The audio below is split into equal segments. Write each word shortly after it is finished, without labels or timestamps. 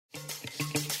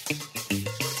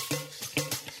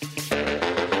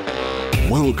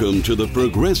Welcome to the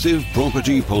Progressive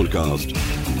Property Podcast,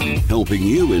 helping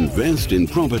you invest in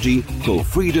property for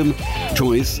freedom,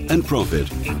 choice and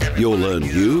profit. You'll learn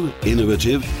new,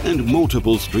 innovative and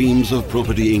multiple streams of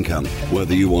property income,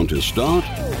 whether you want to start,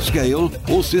 scale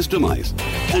or systemize,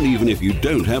 and even if you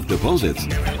don't have deposits.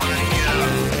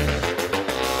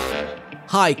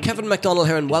 Hi, Kevin McDonald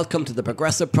here and welcome to the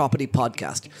Progressive Property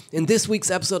Podcast. In this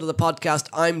week's episode of the podcast,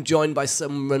 I'm joined by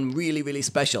someone really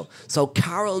special. So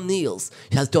Carol Neales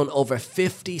has done over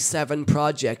 57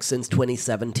 projects since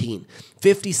 2017.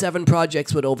 57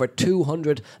 projects with over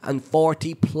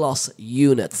 240 plus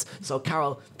units. So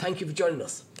Carol, thank you for joining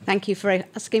us. Thank you for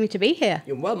asking me to be here.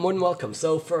 You're more than welcome.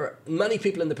 So for many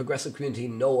people in the progressive community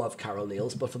know of Carol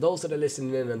Neales, but for those that are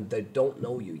listening in and they don't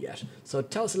know you yet, so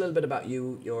tell us a little bit about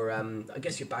you, your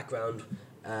your background,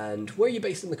 and where you're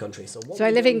based in the country. So I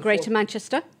live in Greater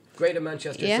Manchester. Greater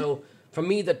Manchester. Yeah. So for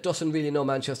me that doesn't really know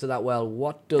Manchester that well,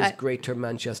 what does Greater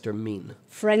Manchester mean?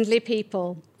 Friendly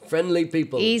people. Friendly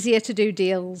people. Easier to do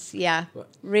deals, yeah. Right.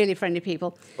 Really friendly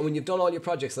people. And when you've done all your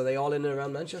projects, are they all in and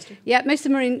around Manchester? Yeah, most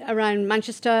of them are around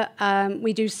Manchester.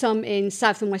 We do some in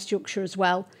South and West Yorkshire as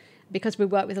well, because we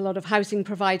work with a lot of housing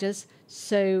providers.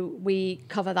 So we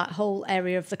cover that whole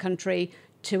area of the country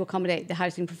to accommodate the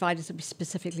housing providers that we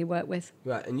specifically work with.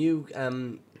 Right, and you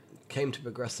came to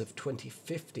Progressive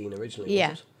 2015 originally,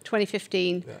 was it?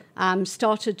 2015. Yeah.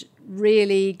 Started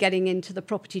really getting into the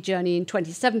property journey in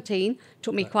 2017.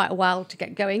 Took me quite a while to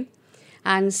get going.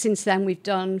 And since then, we've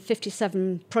done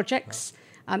 57 projects.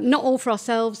 Not all for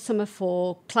ourselves, some are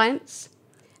for clients.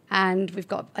 And we've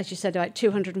got, as you said, about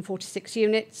 246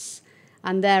 units.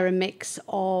 And they're a mix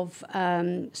of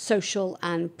social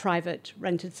and private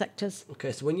rented sectors.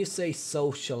 Okay, so when you say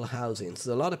social housing,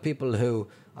 so there's a lot of people who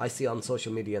I see on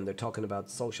social media and they're talking about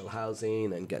social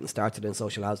housing and getting started in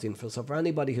social housing. So for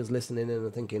anybody who's listening in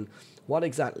and thinking, what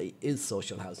exactly is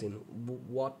social housing?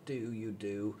 What do you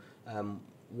do?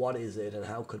 What is it? And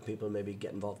how could people maybe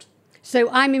get involved? So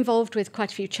I'm involved with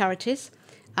quite a few charities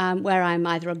where I'm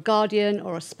either a guardian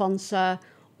or a sponsor,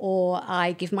 or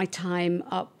I give my time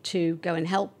up to go and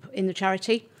help in the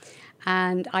charity.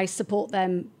 And I support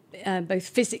them both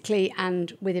physically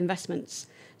and with investments.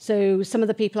 So some of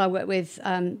the people I work with,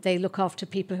 they look after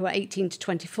people who are 18 to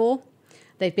 24.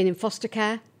 They've been in foster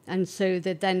care, and so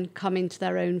they then come into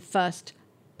their own first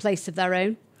place of their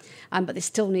own, but they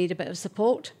still need a bit of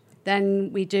support.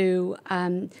 Then we do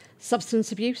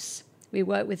substance abuse. We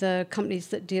work with companies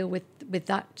that deal with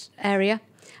that area.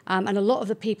 And a lot of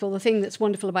the people, the thing that's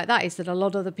wonderful about that is that a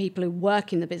lot of the people who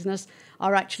work in the business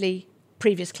are actually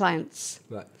previous clients.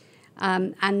 Right.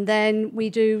 And then we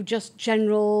do just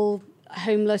general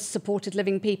homeless, supported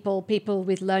living people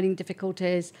with learning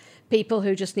difficulties, people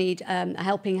who just need a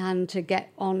helping hand to get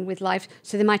on with life.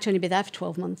 So they might only be there for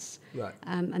 12 months. Right.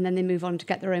 And then they move on to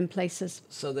get their own places.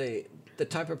 So the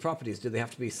type of properties, do they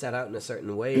have to be set out in a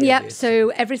certain way? Yeah, so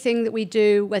everything that we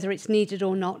do, whether it's needed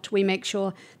or not, we make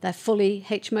sure they're fully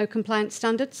HMO compliant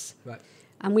standards. Right.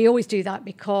 And we always do that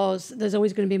because there's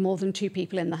always going to be more than two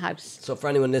people in the house. So for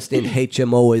anyone listening,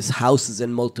 HMO is houses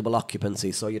in multiple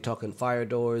occupancy. So you're talking fire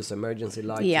doors, emergency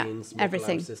lighting,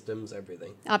 everything. Alarm systems,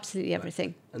 everything. Absolutely everything.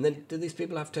 Right. And then do these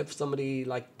people have to have somebody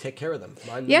like take care of them?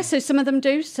 Yeah, so some of them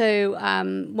do. So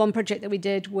one project that we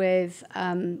did with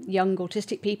young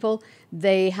autistic people,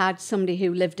 they had somebody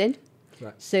who lived in.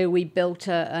 Right. So we built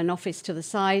an office to the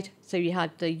side. So you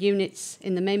had the units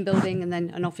in the main building and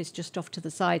then an office just off to the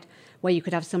side where you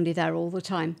could have somebody there all the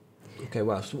time. Okay,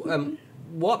 wow. So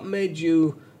what made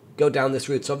you go down this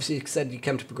route? So obviously you said you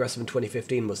came to Progressive in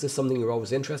 2015. Was this something you were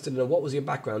always interested in? And what was your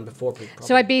background before?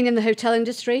 So I've been in the hotel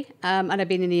industry and I've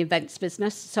been in the events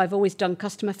business. So I've always done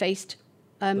customer-faced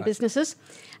businesses.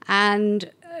 And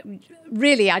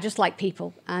really, I just like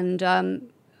people. And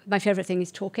my favourite thing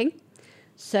is talking.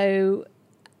 So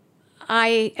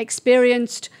I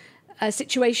experienced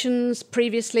situations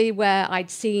previously where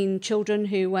I'd seen children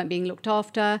who weren't being looked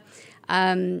after.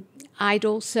 I'd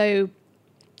also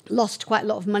lost quite a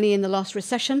lot of money in the last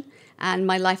recession, and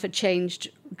my life had changed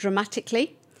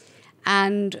dramatically.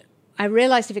 And I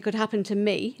realised if it could happen to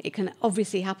me, it can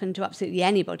obviously happen to absolutely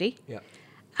anybody. Yeah.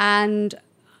 And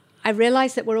I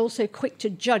realised that we're also quick to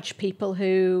judge people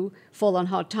who fall on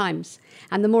hard times.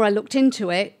 And the more I looked into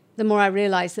it, the more I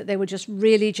realised that they were just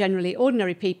really generally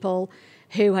ordinary people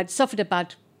who had suffered a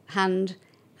bad hand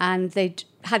and they'd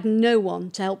had no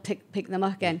one to help pick them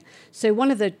up again. So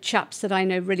one of the chaps that I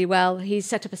know really well, he's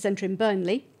set up a centre in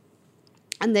Burnley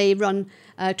and they run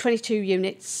 22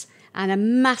 units and a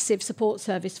massive support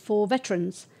service for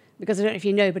veterans. Because I don't know if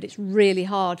you know, but it's really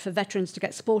hard for veterans to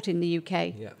get support in the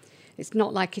UK. Yeah. It's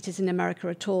not like it is in America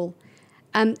at all.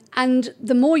 And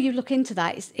the more you look into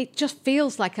that, it just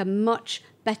feels like a much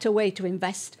better way to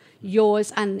invest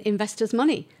yours and investors'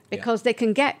 money, because they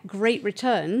can get great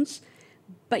returns,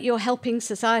 but you're helping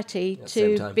society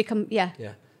to become,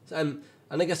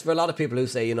 And I guess for a lot of people who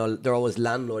say, you know, they're always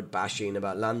landlord bashing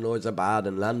about landlords are bad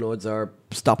and landlords are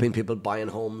stopping people buying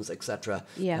homes, etc.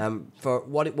 For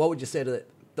what would you say to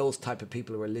those type of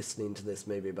people who are listening to this,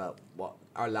 maybe about what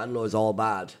are landlords all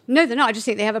bad? No, they're not. I just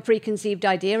think they have a preconceived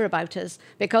idea about us,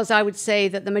 because I would say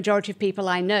that the majority of people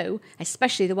I know,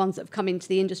 especially the ones that have come into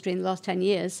the industry in the last 10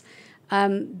 years,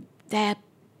 their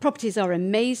properties are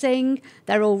amazing.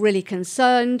 They're all really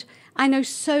concerned. I know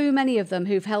so many of them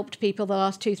who've helped people the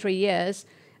last 2-3 years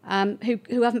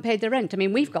who haven't paid their rent. I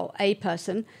mean, we've got a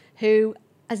person who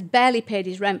has barely paid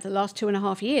his rent for the last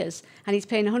 2.5 years, and he's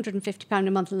paying £150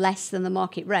 a month less than the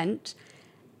market rent,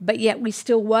 but yet we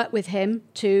still work with him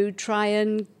to try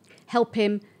and help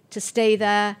him to stay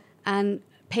there and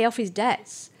pay off his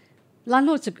debts.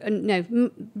 Landlords are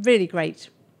really great.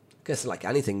 I guess like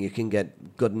anything, you can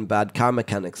get good and bad car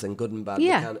mechanics and good and bad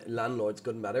landlords,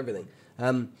 good and bad everything.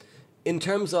 In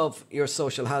terms of your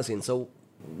social housing, so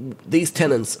these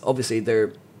tenants, obviously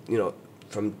they're, you know,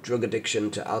 from drug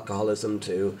addiction to alcoholism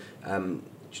to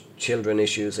children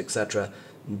issues, etc.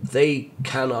 They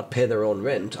cannot pay their own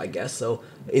rent, I guess. So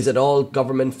is it all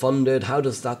government funded? How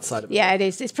does that side of it? Yeah, it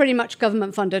is. It's pretty much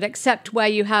government funded, except where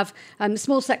you have a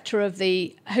small sector of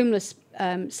the homeless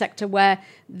sector where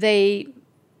they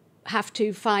have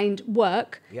to find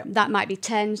work. That might be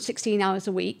 10, 16 hours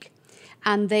a week,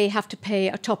 and they have to pay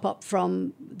a top-up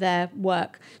from their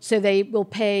work. So they will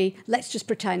pay, let's just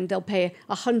pretend, they'll pay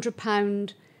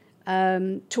 £100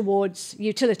 towards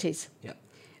utilities.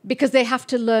 Because they have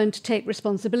to learn to take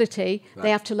responsibility.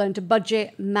 They have to learn to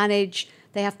budget, manage.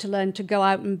 They have to learn to go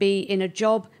out and be in a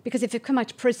job. Because if they've come out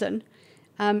of prison,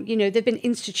 they've been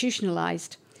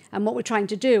institutionalised. And what we're trying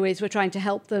to do is we're trying to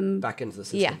help them back into the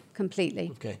system. Yeah,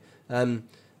 completely. Okay. And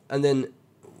then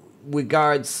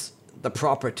regards the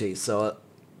property, so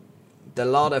the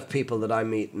lot of people that I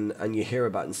meet and you hear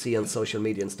about and see on social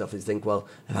media and stuff is think, well,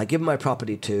 if I give my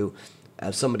property to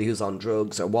somebody who's on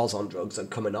drugs or was on drugs and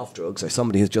coming off drugs, or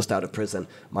somebody who's just out of prison,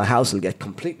 my house will get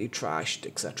completely trashed,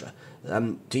 etc.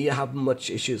 Do you have much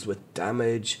issues with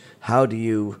damage? How do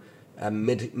you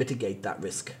mitigate that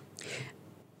risk?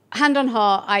 Hand on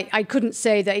heart, I couldn't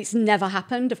say that it's never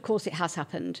happened. Of course it has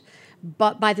happened.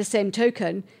 But by the same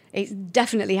token, it's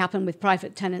definitely happened with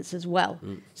private tenants as well.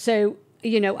 So,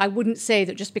 I wouldn't say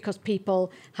that just because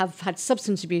people have had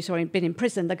substance abuse or been in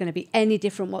prison, they're going to be any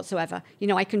different whatsoever.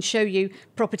 I can show you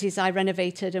properties I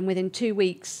renovated, and within 2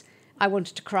 weeks, I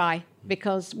wanted to cry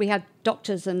because we had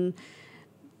doctors and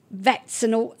vets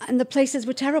and all, and the places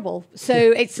were terrible. So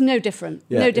it's no different,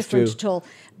 no different at all.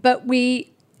 But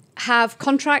we have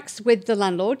contracts with the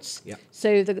landlords.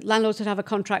 So the landlords would have a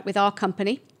contract with our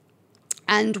company,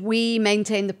 and we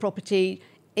maintain the property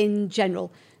in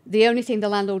general. The only thing the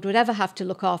landlord would ever have to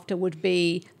look after would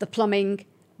be the plumbing,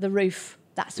 the roof,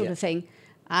 that sort of thing.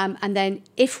 And then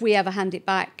if we ever hand it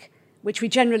back, which we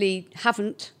generally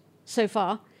haven't so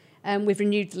far, we've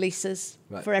renewed the leases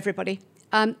for everybody,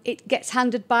 it gets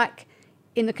handed back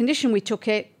in the condition we took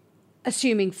it,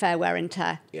 assuming fair wear and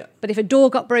tear. But if a door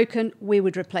got broken, we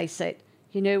would replace it.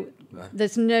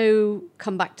 There's no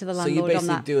comeback to the landlord on that. So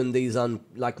you're basically doing these on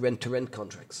like rent-to-rent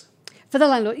contracts? For the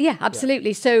landlord, yeah, absolutely.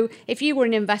 Yeah. So if you were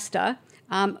an investor,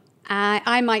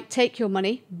 I might take your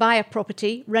money, buy a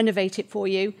property, renovate it for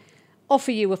you,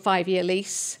 offer you a 5-year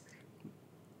lease,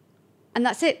 and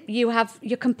that's it.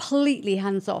 You're completely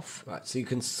hands off. Right. So you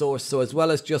can source. So as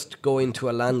well as just going to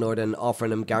a landlord and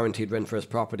offering him guaranteed rent for his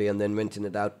property and then renting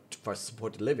it out for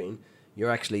supported living,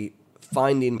 you're actually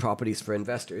finding properties for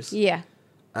investors. Yeah.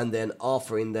 And then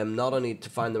offering them not only to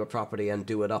find them a property and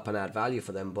do it up and add value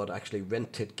for them, but actually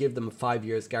rent it, give them 5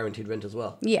 years guaranteed rent as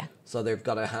well. Yeah. So they've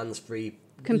got a hands-free,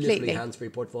 completely literally hands-free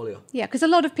portfolio. Yeah, because a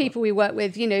lot of people we work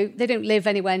with, they don't live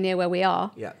anywhere near where we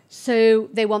are. Yeah. So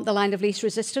they want the line of least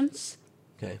resistance.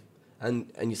 Okay. And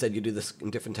you said you do this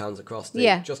in different towns across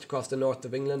just across the north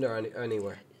of England or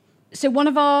anywhere? So one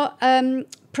of our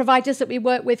providers that we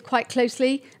work with quite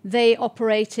closely, they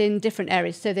operate in different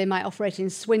areas. So they might operate in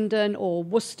Swindon or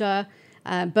Worcester,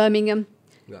 Birmingham.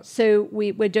 Yeah. So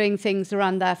we're doing things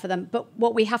around there for them. But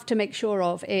what we have to make sure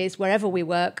of is wherever we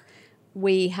work,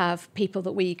 we have people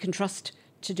that we can trust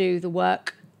to do the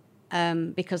work,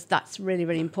 because that's really,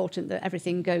 really important that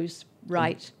everything goes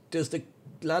right. Does the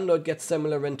landlord get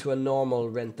similar rent to a normal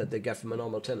rent that they get from a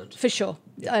normal tenant? For sure.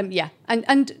 Yeah.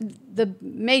 And the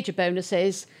major bonus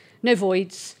is no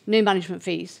voids, no management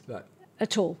fees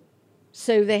at all.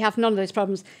 So they have none of those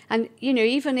problems. And,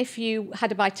 even if you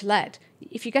had a buy-to-let,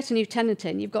 if you get a new tenant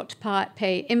in, you've got to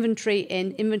pay inventory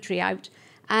in, inventory out,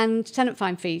 and tenant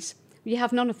fine fees. You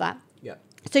have none of that. Yeah.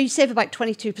 So you save about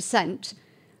 22%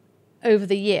 over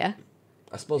the year.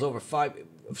 I suppose over 5.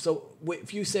 So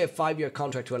if you say a 5-year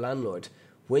contract to a landlord,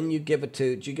 when you give it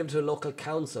to, do you give it to a local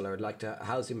council or like to a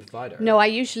housing provider? No, I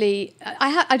usually,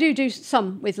 I do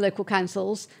some with local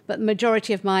councils, but the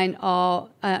majority of mine are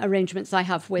arrangements I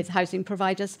have with housing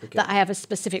providers that I have a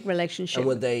specific relationship. And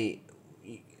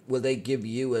will they give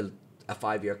you a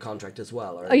 5-year contract as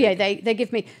well? Or they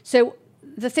give me. So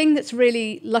the thing that's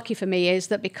really lucky for me is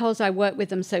that because I work with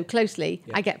them so closely,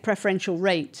 I get preferential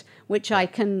rate, which I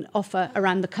can offer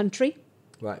around the country.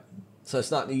 Right. So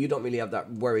it's not, you don't really have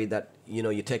that worry that,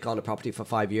 you take on a property for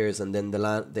 5 years and then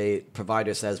the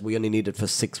provider says we only need it for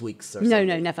 6 weeks or something.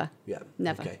 No, never. Yeah.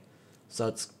 Never. Okay. So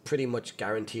it's pretty much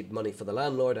guaranteed money for the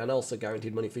landlord and also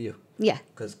guaranteed money for you. Yeah.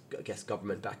 Because I guess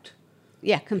government backed.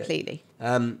 Yeah, completely.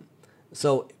 Okay.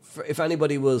 So if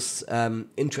anybody was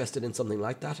interested in something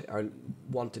like that or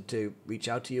wanted to reach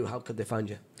out to you, how could they find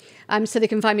you? So they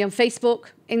can find me on Facebook,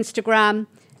 Instagram,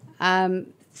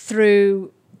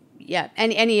 through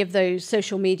any of those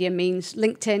social media means,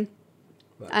 LinkedIn,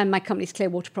 and my company's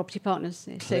Clearwater Property Partners.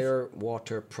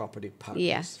 Clearwater Property Partners.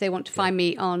 Yes, they want to find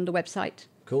me on the website.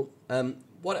 Cool.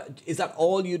 What is that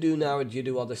all you do now, or do you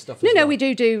do other stuff as well? No, we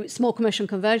do small commercial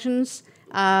conversions.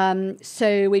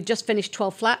 So we've just finished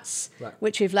 12 flats,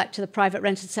 which we've let to the private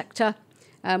rented sector.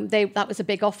 That was a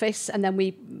big office, and then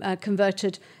we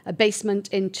converted a basement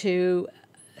into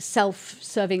a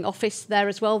self-serving office there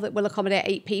as well that will accommodate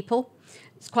 8 people.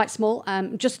 It's quite small.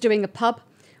 Just doing a pub,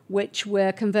 which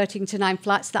we're converting to 9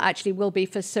 flats that actually will be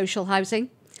for social housing.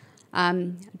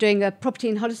 Doing a property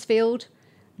in Huddersfield.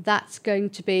 That's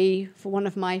going to be for one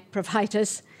of my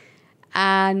providers.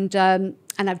 And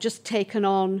I've just taken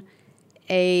on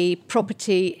a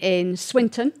property in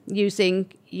Swinton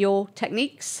using your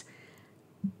techniques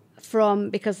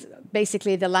because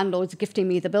basically the landlord's gifting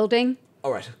me the building.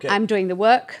 All right, okay. I'm doing the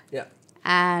work. Yeah.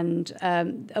 And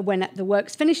when the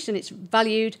work's finished and it's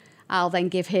valued, I'll then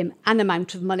give him an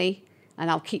amount of money and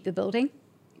I'll keep the building.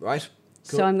 Right.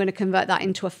 Cool. So I'm going to convert that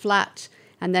into a flat.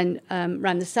 And then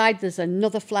around the side, there's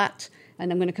another flat.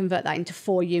 And I'm going to convert that into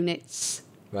 4 units.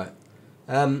 Right.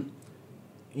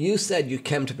 You said you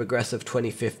came to Progressive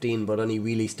 2015, but only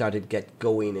really started get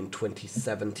going in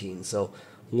 2017. So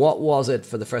what was it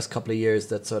for the first couple of years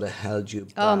that sort of held you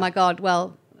back? Oh, my God.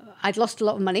 Well, I'd lost a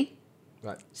lot of money.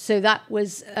 Right. So that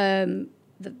was the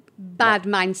bad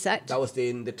mindset. That was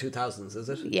in the 2000s, is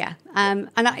it? Yeah. And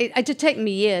it did take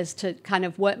me years to kind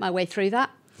of work my way through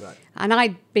that. Right. And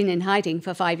I'd been in hiding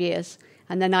for 5 years.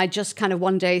 And then I just kind of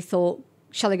one day thought,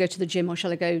 shall I go to the gym or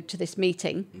shall I go to this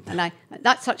meeting? And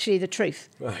that's actually the truth.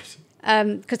 Right.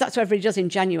 Because that's what everybody does in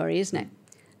January, isn't it?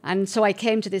 And so I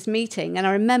came to this meeting and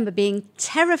I remember being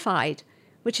terrified,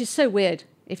 which is so weird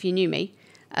if you knew me.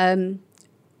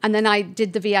 And then I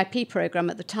did the VIP program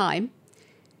at the time.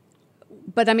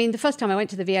 But I mean, the first time I went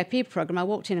to the VIP program, I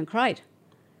walked in and cried.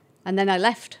 And then I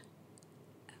left.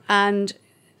 And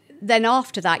then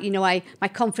after that, my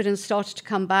confidence started to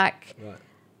come back. Right.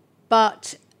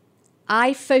 But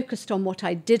I focused on what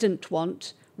I didn't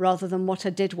want rather than what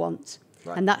I did want.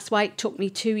 Right. And that's why it took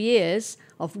me 2 years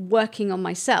of working on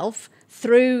myself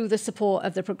through the support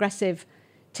of the Progressive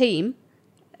team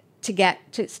to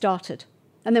get it started.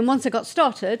 And then once I got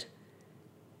started,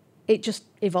 it just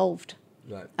evolved.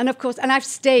 Right. And of course, I've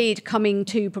stayed coming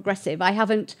to Progressive. I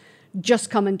haven't just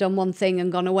come and done one thing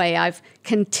and gone away. I've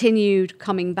continued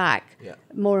coming back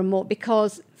more and more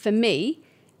because for me,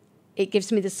 it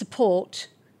gives me the support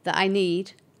that I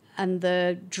need and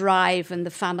the drive and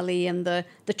the family and the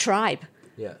tribe.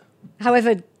 Yeah.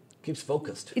 However, keeps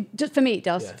focused. For me, it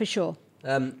does, for sure.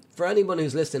 For anyone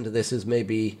who's listening to this who's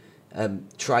maybe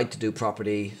tried to do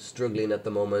property, struggling at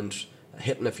the moment,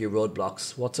 hitting a few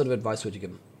roadblocks, what sort of advice would you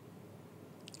give them?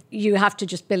 You have to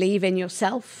just believe in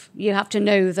yourself. You have to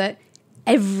know that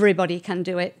everybody can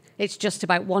do it. It's just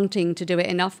about wanting to do it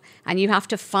enough. And you have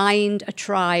to find a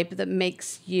tribe that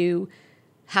makes you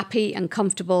happy and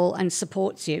comfortable and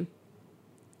supports you.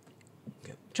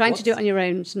 Okay. Trying to do it on your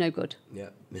own is no good.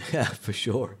 Yeah, for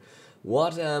sure.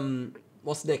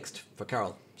 What's next for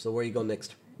Carol? So where are you going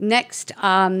next? Next,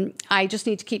 I just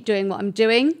need to keep doing what I'm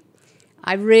doing.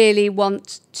 I really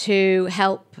want to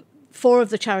help 4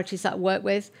 of the charities that I work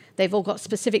with. They've all got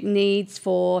specific needs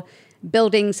for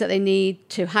buildings that they need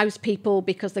to house people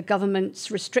because the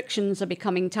government's restrictions are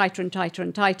becoming tighter and tighter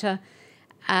and tighter.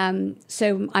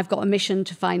 So I've got a mission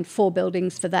to find 4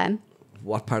 buildings for them.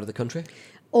 What part of the country?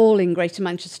 All in Greater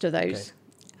Manchester, those.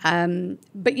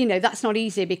 But, that's not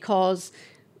easy because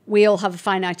we all have a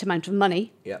finite amount of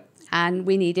money. Yeah. And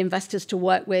we need investors to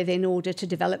work with in order to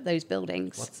develop those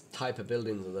buildings. What type of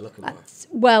buildings are they looking for?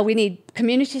 Well, we need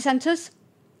community centres,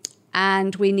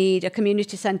 and we need a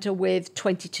community centre with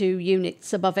 22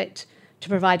 units above it to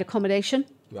provide accommodation.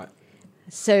 Right.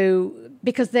 So,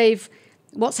 because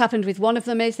what's happened with one of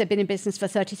them is they've been in business for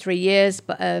 33 years,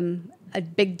 but a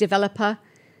big developer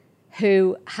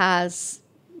who has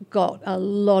got a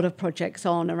lot of projects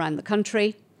on around the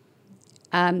country,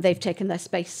 they've taken their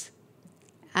space.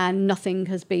 And nothing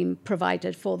has been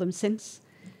provided for them since.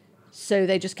 So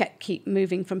they just keep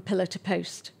moving from pillar to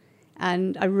post.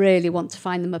 And I really want to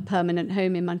find them a permanent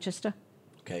home in Manchester.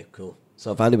 Okay, cool.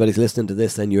 So if anybody's listening to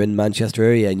this and you're in Manchester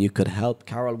area and you could help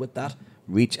Carol with that,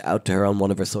 reach out to her on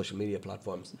one of her social media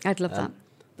platforms. I'd love that.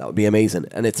 That would be amazing.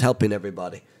 And it's helping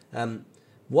everybody.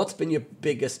 What's been your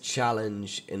biggest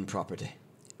challenge in property?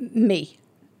 Me.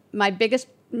 My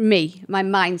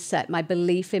mindset, my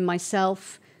belief in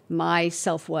myself, my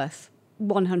self-worth,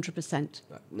 100%.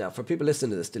 Now, for people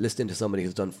listening to this, to listen to somebody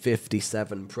who's done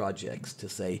 57 projects to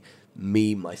say,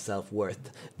 me, my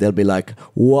self-worth, they'll be like,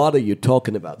 what are you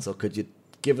talking about? So could you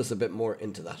give us a bit more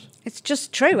into that? It's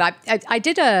just true. I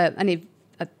did a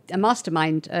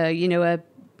mastermind, a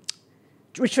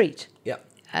retreat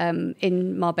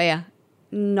in Marbella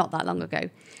not that long ago.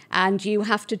 And you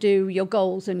have to do your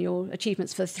goals and your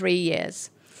achievements for 3 years.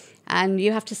 And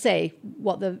you have to say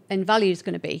what the end value is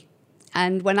going to be.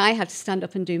 And when I had to stand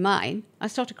up and do mine, I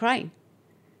started crying.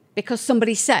 Because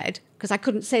somebody said, because I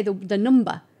couldn't say the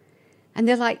number. And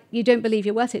they're like, you don't believe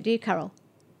you're worth it, do you, Carol?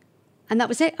 And that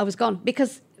was it. I was gone.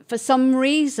 Because for some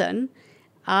reason,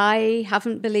 I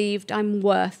haven't believed I'm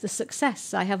worth the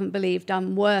success. I haven't believed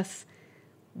I'm worth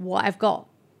what I've got.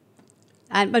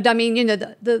 But I mean,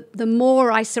 the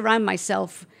more I surround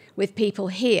myself with people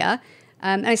here,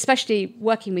 and especially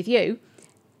working with you,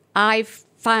 I've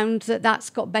found that that's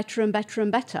got better and better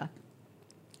and better.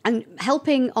 And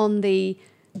helping on the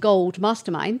Gold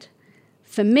Mastermind,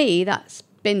 for me, that's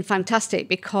been fantastic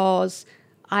because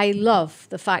I love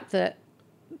the fact that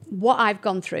what I've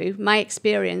gone through, my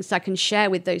experience, I can share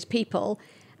with those people,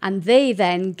 and they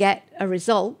then get a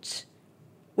result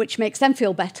which makes them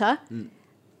feel better,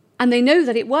 and they know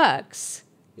that it works.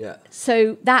 Yeah.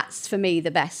 So that's, for me, the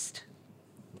best.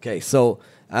 Okay, so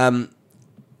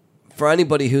for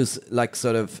anybody who's like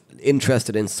sort of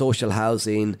interested in social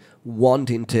housing,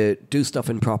 wanting to do stuff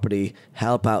in property,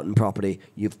 help out in property,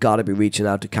 you've got to be reaching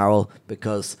out to Carol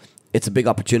because it's a big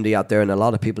opportunity out there and a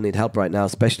lot of people need help right now,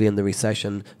 especially in the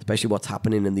recession, especially what's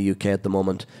happening in the UK at the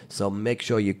moment. So make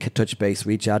sure you touch base,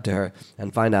 reach out to her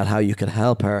and find out how you can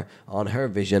help her on her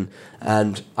vision.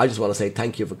 And I just want to say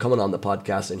thank you for coming on the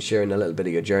podcast and sharing a little bit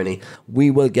of your journey. We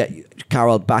will get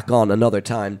Carol back on another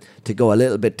time to go a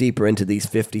little bit deeper into these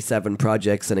 57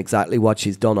 projects and exactly what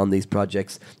she's done on these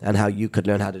projects and how you could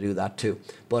learn how to do that too.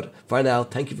 But for now,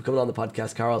 thank you for coming on the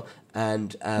podcast, Carol.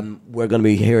 And we're going to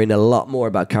be hearing a lot more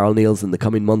about Carol Neales in the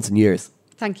coming months and years.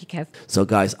 Thank you, Kev. So,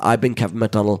 guys, I've been Kevin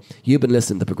McDonald. You've been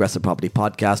listening to the Progressive Property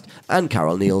Podcast and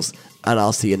Carol Neales, and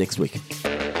I'll see you next week.